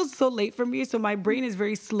 It feels so late for me, so my brain is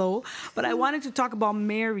very slow. But I wanted to talk about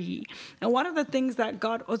Mary. And one of the things that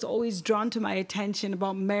God was always drawn to my attention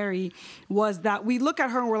about Mary was that we look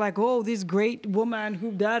at her and we're like, oh, this great woman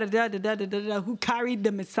who who carried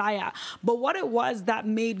the Messiah. But what it was that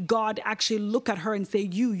made God actually look at her and say,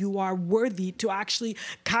 you are worthy to actually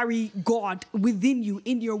carry God within you,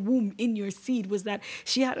 in your womb, in your seed, was that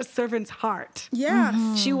she had a servant's heart.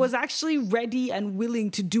 Yeah. She was actually ready and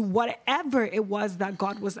willing to do whatever it was that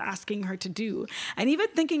God was asking her to do. And even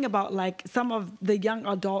thinking about like some of the young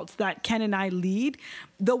adults that Ken and I lead,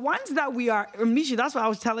 the ones that we are, Misha, that's what I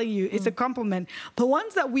was telling you, it's a compliment. The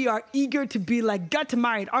ones that we are eager to be like, get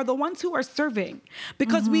married, are the ones who are serving.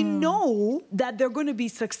 Because we know that they're going to be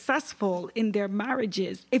successful in their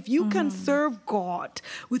marriages. If you can serve God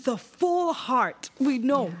with a full heart, we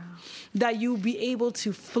know that you'll be able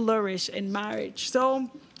to flourish in marriage.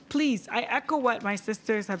 So please, I echo what my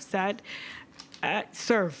sisters have said.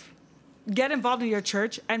 Serve. Get involved in your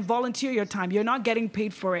church and volunteer your time. You're not getting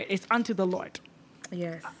paid for it. It's unto the Lord.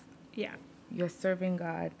 Yes. Yeah. You're serving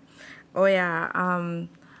God. Oh, yeah.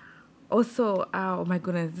 Also, oh my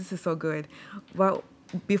goodness, this is so good. Well,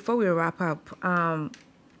 before we wrap up,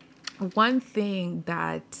 one thing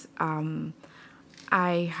that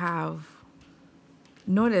I have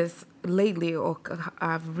noticed lately, or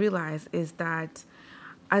I've realized, is that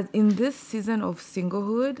as in this season of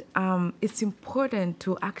singlehood, it's important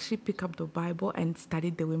to actually pick up the Bible and study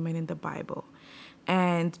the women in the Bible,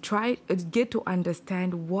 and try get to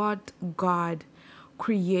understand what God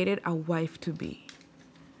created a wife to be.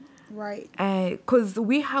 Right. Because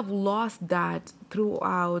we have lost that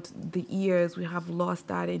throughout the years. We have lost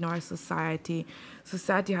that in our society.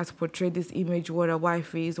 Society has portrayed this image, what a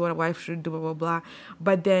wife is, what a wife should do, blah, blah, blah.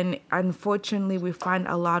 But then, unfortunately, we find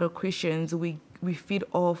a lot of Christians, we feed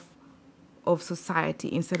off of society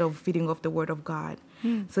instead of feeding off the Word of God.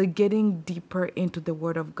 So getting deeper into the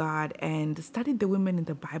Word of God and study the women in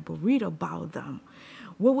the Bible, read about them.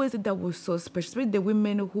 What was it that was so special? Especially the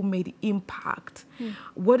women who made impact.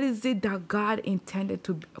 What is it that God intended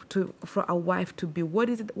for a wife to be? What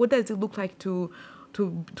is it? What does it look like to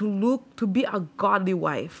be a godly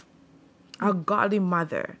wife, a godly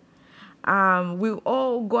mother? We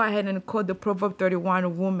all go ahead and quote the Proverb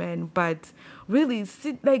 31 woman, but really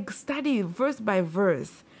study verse by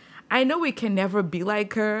verse. I know we can never be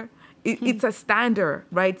like her. It's a standard,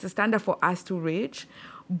 right? It's a standard for us to reach.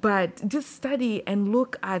 But just study and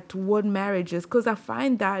look at what marriage is, because I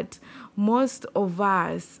find that most of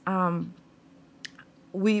us,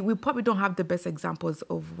 we probably don't have the best examples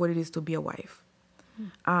of what it is to be a wife.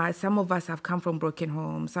 Some of us have come from broken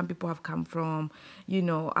homes. Some people have come from,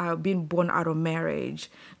 being born out of marriage.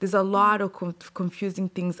 There's a lot of confusing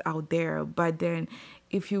things out there. But then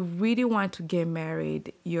if you really want to get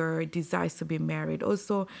married, your desire is to be married.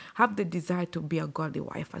 Also have the desire to be a godly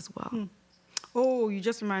wife as well. Oh, you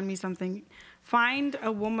just remind me something. Find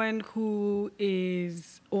a woman who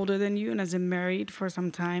is older than you and has been married for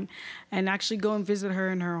some time, and actually go and visit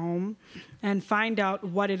her in her home and find out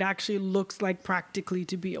what it actually looks like practically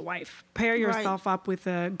to be a wife. Pair yourself up with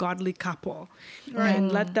a godly couple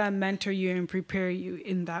and let them mentor you and prepare you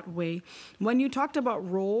in that way. When you talked about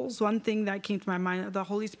roles, one thing that came to my mind, the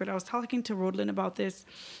Holy Spirit, I was talking to Rodlin about this,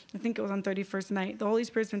 I think it was on 31st night. The Holy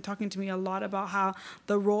Spirit's been talking to me a lot about how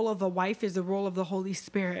the role of a wife is the role of the Holy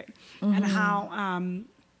Spirit, and how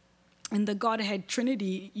in the Godhead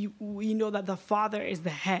Trinity, we know that the Father is the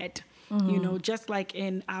head. Just like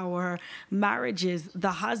in our marriages,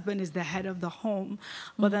 the husband is the head of the home.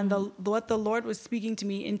 But then what the Lord was speaking to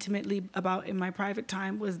me intimately about in my private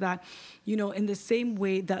time was that, in the same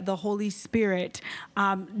way that the Holy Spirit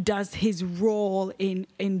does his role in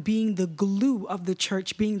being the glue of the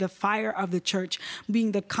church, being the fire of the church,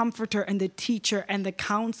 being the comforter and the teacher and the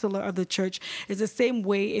counselor of the church, is the same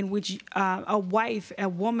way in which a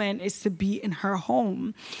woman is to be in her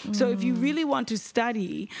home. So if you really want to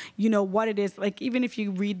study, what it is, like even if you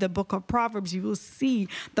read the book of Proverbs, you will see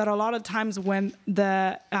that a lot of times when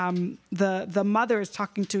the mother is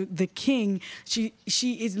talking to the king, she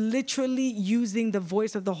is literally using the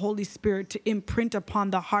voice of the Holy Spirit to imprint upon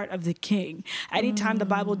the heart of the king. Anytime the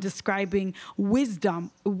Bible describing wisdom,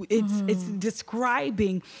 it's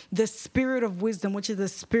describing the spirit of wisdom, which is the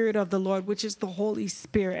spirit of the Lord, which is the Holy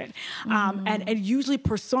Spirit, and it usually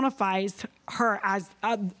personifies her as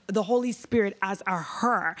the Holy Spirit as a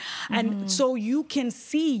her. And so you can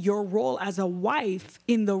see your role as a wife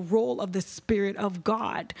in the role of the Spirit of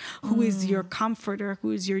God, who is your comforter,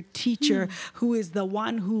 who is your teacher, who is the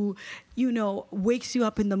one who, wakes you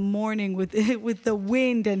up in the morning with the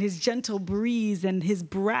wind and his gentle breeze and his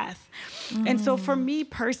breath. And so for me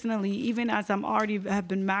personally, even as have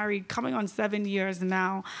been married, coming on 7 years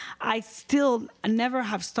now, I still never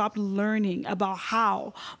have stopped learning about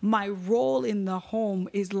how my role in the home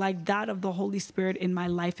is like that of the Holy Spirit in my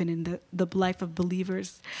life and in the life of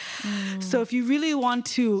believers. So if you really want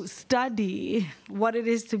to study what it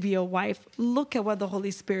is to be a wife, look at what the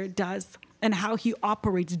Holy Spirit does and how he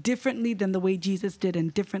operates differently than the way Jesus did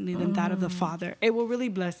and differently than that of the Father. It will really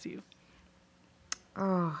bless you.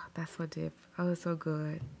 Oh, that's so deep. Oh, so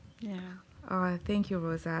good. Yeah. Oh, thank you,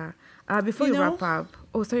 Rosa. Before you wrap up,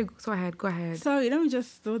 sorry, go ahead. Sorry, let me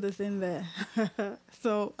just throw this in there.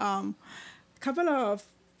 So, a couple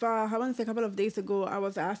of days ago, I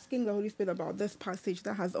was asking the Holy Spirit about this passage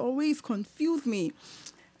that has always confused me.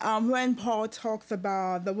 When Paul talks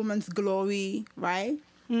about the woman's glory, right?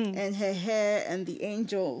 And her hair and the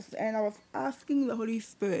angels. And I was asking the Holy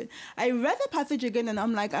Spirit. I read the passage again and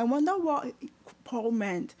I'm like, I wonder what Paul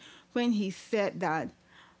meant when he said that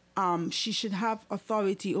she should have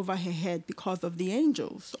authority over her head because of the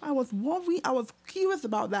angels. So I was worried. I was curious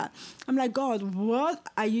about that. I'm like, God, what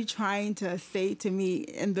are you trying to say to me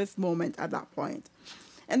in this moment at that point?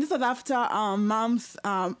 And this was after Mom's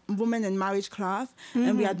woman in marriage class,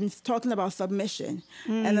 and we had been talking about submission.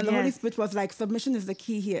 And then the Holy Spirit was like, submission is the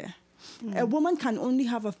key here. A woman can only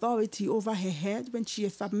have authority over her head when she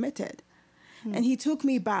is submitted. And he took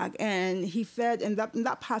me back, and he said in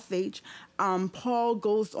that passage, Paul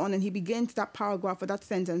goes on and he begins that paragraph or that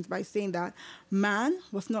sentence by saying that man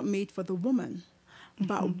was not made for the woman,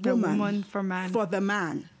 but woman for man. For the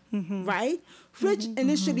man. Right? Which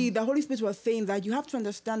initially the Holy Spirit was saying that you have to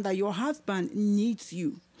understand that your husband needs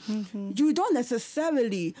you. You don't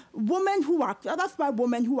necessarily, that's why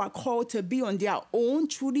women who are called to be on their own,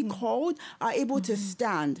 truly called, are able to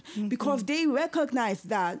stand, because they recognize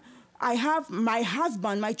that I have my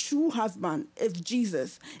husband, my true husband is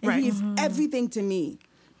Jesus, and he is everything to me.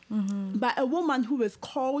 But a woman who is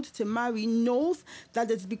called to marry knows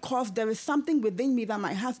that it's because there is something within me that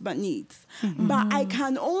my husband needs. But I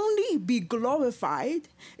can only be glorified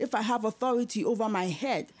if I have authority over my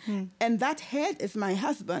head. And that head is my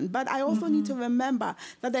husband. But I also need to remember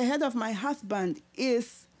that the head of my husband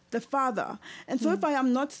is the father. And so if I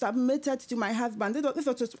am not submitted to my husband,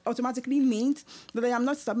 this automatically means that I am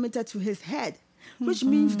not submitted to his head, which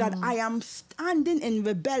means that I am standing in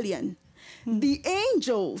rebellion. The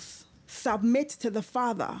angels submit to the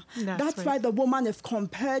Father. That's right. Why the woman is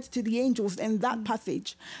compared to the angels in that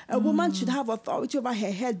passage. A woman should have authority over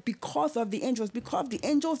her head because of the angels, because the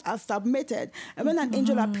angels are submitted. And when an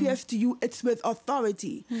angel appears to you, it's with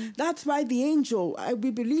authority. That's why the angel, we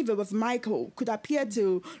believe it was Michael, could appear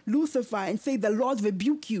to Lucifer and say, "The Lord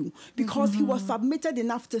rebuke you," because he was submitted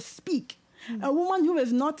enough to speak. A woman who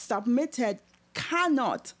is not submitted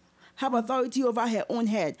cannot have authority over her own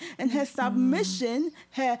head. And her submission,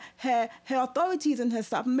 her authority is in her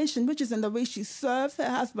submission, which is in the way she serves her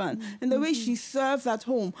husband, in the way she serves at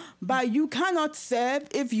home. But you cannot serve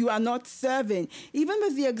if you are not serving. Even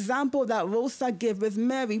with the example that Rosa gave with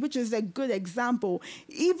Mary, which is a good example,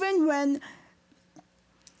 even when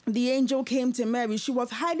the angel came to Mary, she was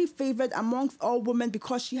highly favored amongst all women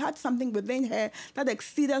because she had something within her that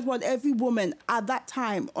exceeded what every woman at that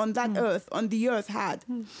time on that earth, on the earth had.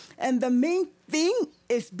 And the main thing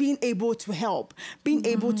is being able to help, being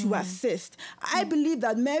able to assist. I believe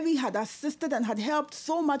that Mary had assisted and had helped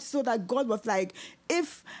so much so that God was like,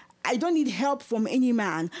 if I don't need help from any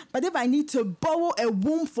man, but if I need to borrow a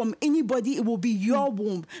womb from anybody, it will be your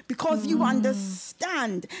womb, because you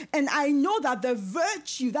understand. And I know that the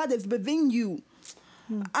virtue that is within you,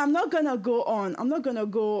 I'm not going to go on. I'm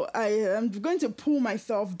going to pull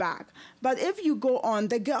myself back. But if you go on,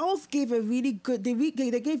 the girls gave a really good, they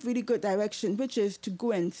gave really good direction, which is to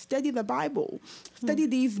go and study the Bible, study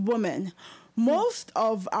these women. Most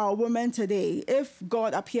of our women today, if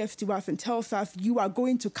God appears to us and tells us you are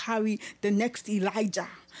going to carry the next Elijah,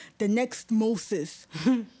 the next Moses,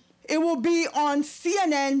 it will be on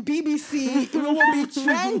CNN, BBC. It will be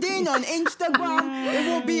trending on Instagram. It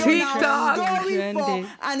will be TikTok. On our story for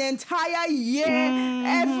an entire year.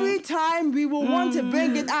 Every time we will want to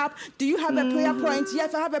bring it up. Do you have a prayer point?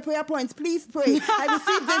 Yes, I have a prayer point. Please pray. I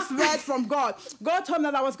received this word from God. God told me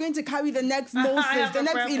that I was going to carry the next Moses, the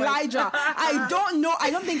next Elijah. I don't know.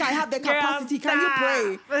 I don't think I have the capacity. Can you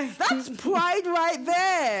pray? That's pride right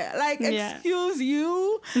there. Like, excuse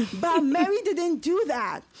you. But Mary didn't do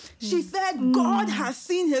that. She said, God has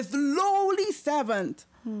seen his lowly servant.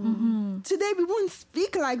 Today, we won't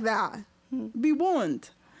speak like that. We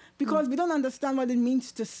won't. Because we don't understand what it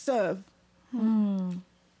means to serve.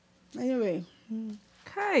 Anyway.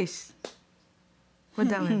 Gosh. We're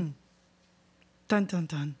done. Dun, dun,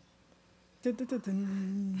 dun.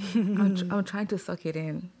 I'm trying to suck it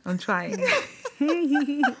in. I'm trying.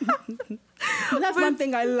 But that's one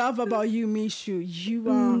thing I love about you,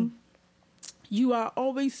 Mishu. You are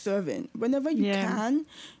always serving. Whenever you can,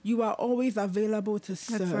 you are always available to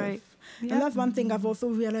serve. That's right. Yep. And that's one thing I've also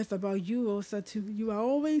realized about you also too. You are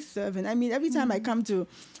always serving. I mean, every time I go to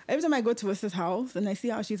Rosa's house and I see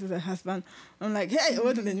how she's with her husband, I'm like, hey,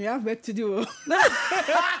 Odin, we have work to do. Is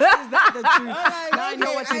that the truth? Like, now I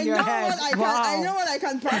know what's in your head. I know what I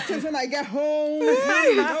can practice when I get home.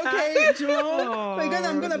 Okay, Joe,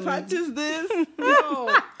 I'm going to practice this.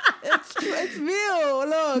 No, it's real.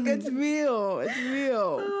 Look, it's real. It's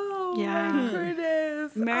real. Oh, yeah. my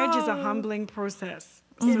goodness. Marriage is a humbling process.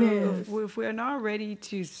 So if we're not ready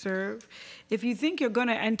to serve, if you think you're going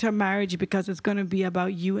to enter marriage because it's going to be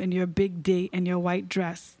about you and your big date and your white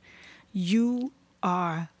dress, you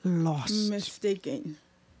are lost. Mistaken.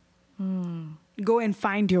 Go and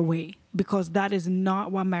find your way, because that is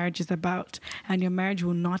not what marriage is about. And your marriage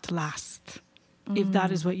will not last if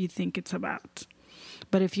that is what you think it's about.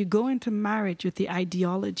 But if you go into marriage with the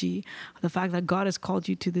ideology, the fact that God has called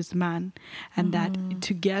you to this man and that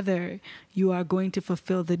together you are going to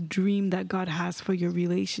fulfill the dream that God has for your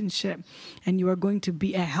relationship, and you are going to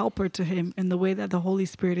be a helper to him in the way that the Holy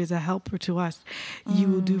Spirit is a helper to us, you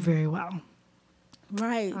will do very well.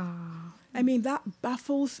 Right. I mean, that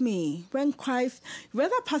baffles me. When Christ, read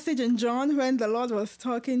that passage in John when the Lord was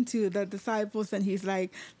talking to the disciples and he's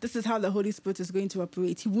like, this is how the Holy Spirit is going to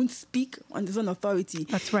operate. He won't speak on his own authority.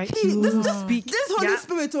 That's right. He will speak. This Holy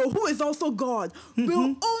Spirit, who is also God,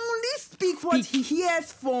 will only speak what he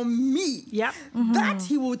hears from me. Yep. That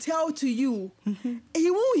he will tell to you. He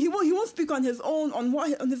won't speak on his own,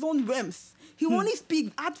 on his own whims. He will only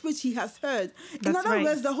speak that which he has heard. In other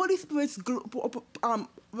words, the Holy Spirit's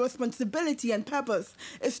responsibility and purpose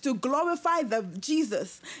is to glorify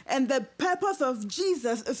Jesus, and the purpose of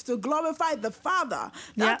Jesus is to glorify the Father.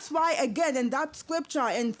 That's why, again, in that scripture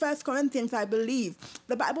in 1 Corinthians, I believe,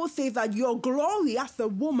 the Bible says that your glory as a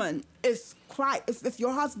woman is Christ, is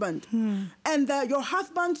your husband. And your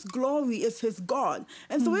husband's glory is his God.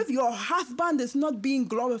 And so if your husband is not being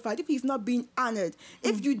glorified, if he's not being honored,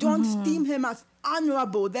 if you don't esteem him as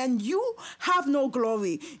honorable, then you have no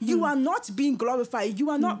glory. You are not being glorified. You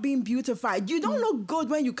are not being beautified. You don't look good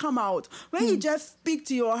when you come out. When you just speak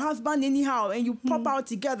to your husband anyhow and you pop out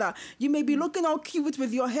together, you may be looking all cute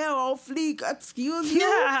with your hair all fleek, excuse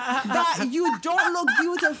you, but you don't look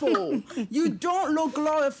beautiful. You don't look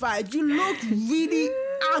glorified. You look really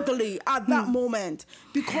ugly at that moment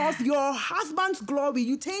because your husband's glory,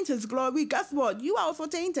 you taint his glory. Guess what? You are also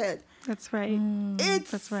tainted. That's right.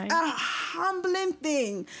 It's a humbling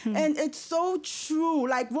thing. And it's so true.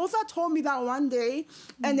 Like Rosa told me that one day,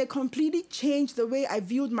 and it completely changed the way I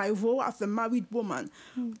viewed my role as a married woman.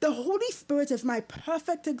 The Holy Spirit is my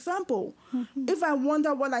perfect example. If I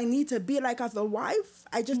wonder what I need to be like as a wife,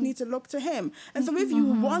 I just need to look to him. And so if you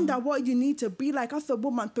wonder what you need to be like as a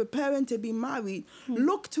woman preparing to be married,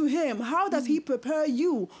 look to him. How does he prepare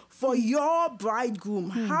you for your bridegroom?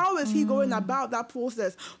 How is he going about that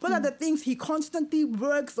process? What are the things he constantly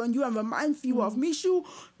works on you and reminds you of? Mishu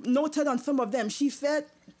noted on some of them. She said,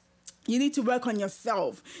 you need to work on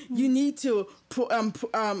yourself. You need to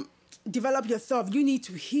develop yourself. You need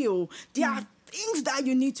to heal. There are things that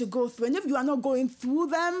you need to go through. And if you are not going through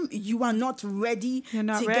them, you are not ready to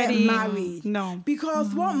get married. No.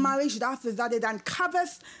 Because what marriage does is that it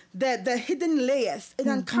uncovers the hidden layers. It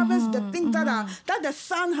uncovers the things that the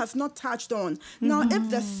sun has not touched on. Now, if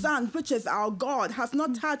the sun, which is our God, has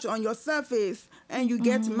not touched on your surface and you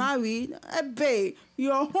get married, babe,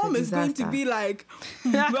 your home is going to be like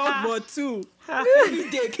World War II. Every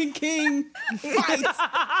day, king, fight.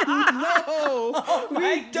 No,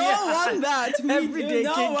 we don't want that. We do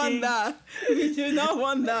not want that. We do not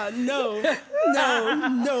want that. No.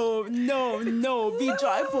 Be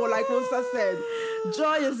joyful, like Rosa said.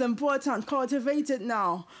 Joy is important. Cultivate it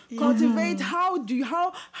now. Cultivate. How do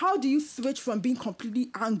you switch from being completely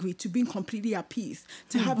angry to being completely appeased,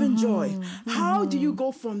 to having joy? How do you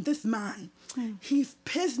go from this man? He's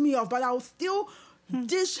pissed me off, but I'll still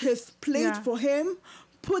dish his plate for him,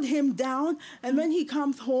 put him down, and when he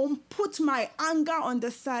comes home, put my anger on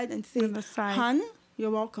the side and say, "Hun, you're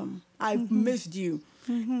welcome. I've missed you."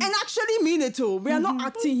 And actually mean it too. We are not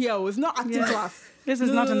acting here. It's not acting to us. This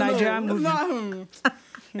is not a Nigerian movie.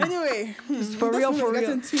 Anyway, for real.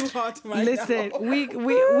 Getting too hot right Listen, now.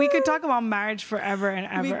 we could talk about marriage forever and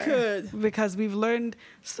ever. We could. Because we've learned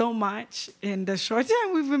so much in the short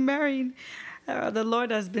time we've been married. The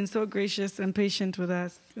Lord has been so gracious and patient with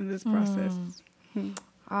us in this process.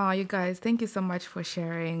 Oh, you guys, thank you so much for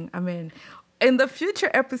sharing. I mean, in the future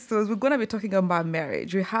episodes, we're going to be talking about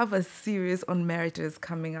marriage. We have a series on marriages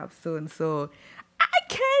coming up soon, so I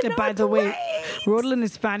cannot By the way, Rodelyn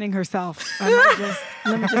is fanning herself.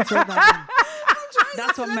 Let me just throw that in.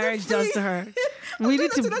 That's what marriage does to her. We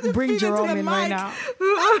need to bring Jerome in right now.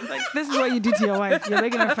 Like, this is what you do to your wife. You're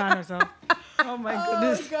making her fan herself. Oh my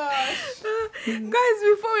goodness. Oh gosh.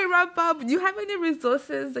 Guys, before we wrap up, do you have any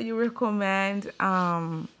resources that you recommend?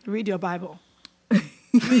 Read your Bible.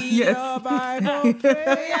 Read your Bible.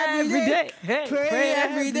 Pray every day. Hey, Pray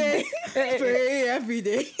every day. Pray every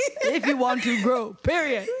day. If you want to grow,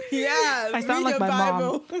 period. Yeah. I sound like my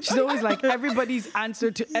mom. She's always like, everybody's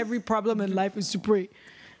answer to every problem in life is to pray.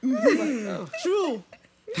 True.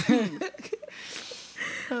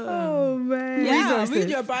 Oh, man. Yeah, Resources. read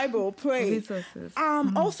your Bible, pray. Resources.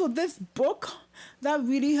 Also, this book that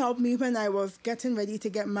really helped me when I was getting ready to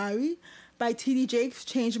get married by T.D. Jakes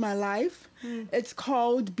changed my life. It's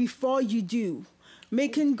called Before You Do,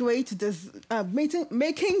 making great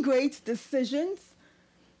decisions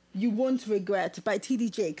you won't regret, by T.D.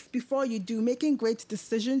 Jakes. Before You Do, making great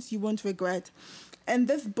decisions you won't regret. And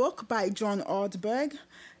this book by John Ortberg,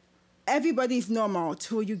 everybody's normal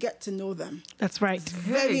till you get to know them. That's right.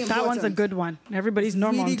 Very That one's a important. good one. Everybody's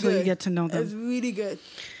normal Really until you good. get to know them. It's really good.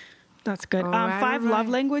 That's good. All right, Five all Love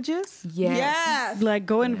right. Languages. Yes. Yes. Like,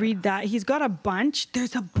 go and read that. He's got a bunch.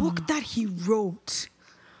 There's a book that he wrote.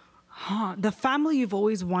 The Family You've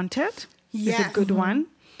Always Wanted is a Yes. good one.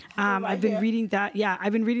 Right I've been here. reading that. Yeah,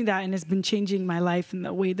 I've been reading that, and it's been changing my life and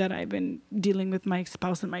the way that I've been dealing with my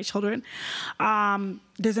spouse and my children.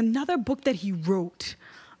 There's another book that he wrote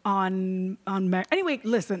on anyway,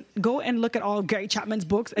 listen, go and look at all Gary Chapman's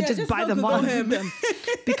books and Yeah, just buy them Google all him.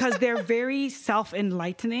 because they're very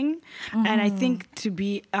self-enlightening. And I think to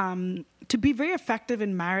be very effective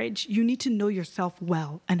in marriage, you need to know yourself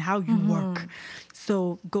well and how you work.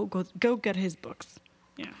 So go get his books.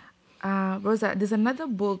 Yeah. Rosa, there's another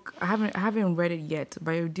book. I haven't read it yet,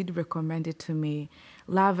 but you did recommend it to me.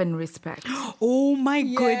 Love and Respect. Oh my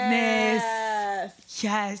goodness. Yes.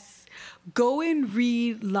 Yes. Go and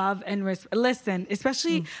read Love and Respect. Listen,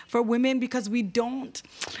 especially for women, because we don't,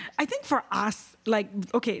 I think for us, like,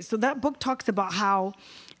 okay, so that book talks about how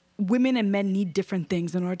women and men need different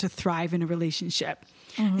things in order to thrive in a relationship.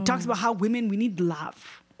 It talks about how women, we need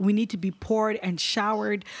love. We need to be poured and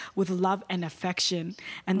showered with love and affection.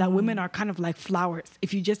 And that women are kind of like flowers.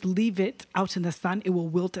 If you just leave it out in the sun, it will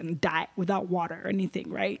wilt and die without water or anything,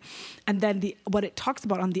 right? And then what it talks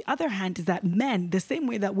about on the other hand is that men, the same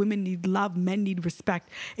way that women need love, men need respect,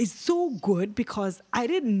 is so good because I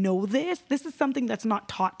didn't know this. This is something that's not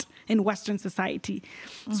taught in Western society.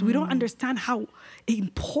 So we don't understand how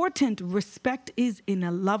important respect is in a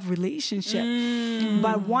love relationship.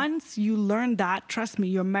 But once you learn that, trust me,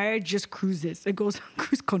 your marriage just cruises. It goes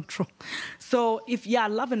cruise control. So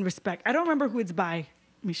love and respect. I don't remember who it's by,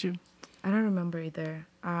 Mishu. I don't remember either.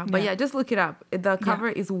 But yeah, just look it up. The cover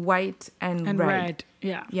is white and red.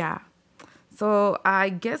 Yeah. Yeah. So I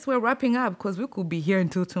guess we're wrapping up because we could be here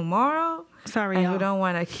until tomorrow. Sorry, and y'all. we don't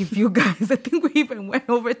want to keep you guys. I think we even went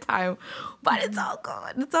over time, but it's all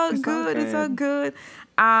good. It's all good. It's all good.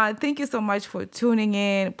 Thank you so much for tuning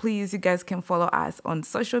in. Please, you guys can follow us on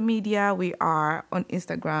social media. We are on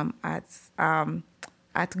Instagram at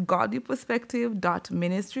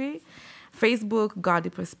godlyperspective.ministry, Facebook Godly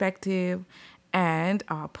Perspective, and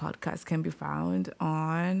our podcast can be found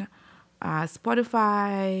on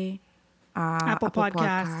Spotify, Apple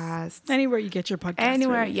Podcasts. Anywhere you get your podcast.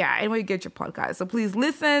 Anywhere really. you get your podcast. So please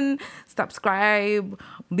listen, subscribe,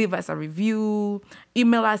 leave us a review,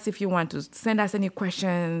 email us if you want to send us any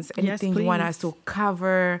questions, anything you want us to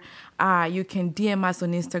cover. You can DM us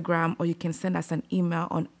on Instagram, or you can send us an email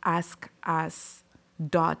on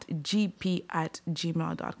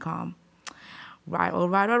askus.gp@gmail.com. Right, all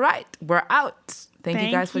right. We're out. Thank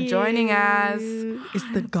you guys for joining us. It's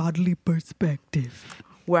the Godly Perspective.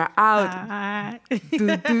 We're out. It's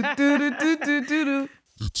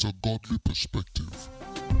a godly perspective.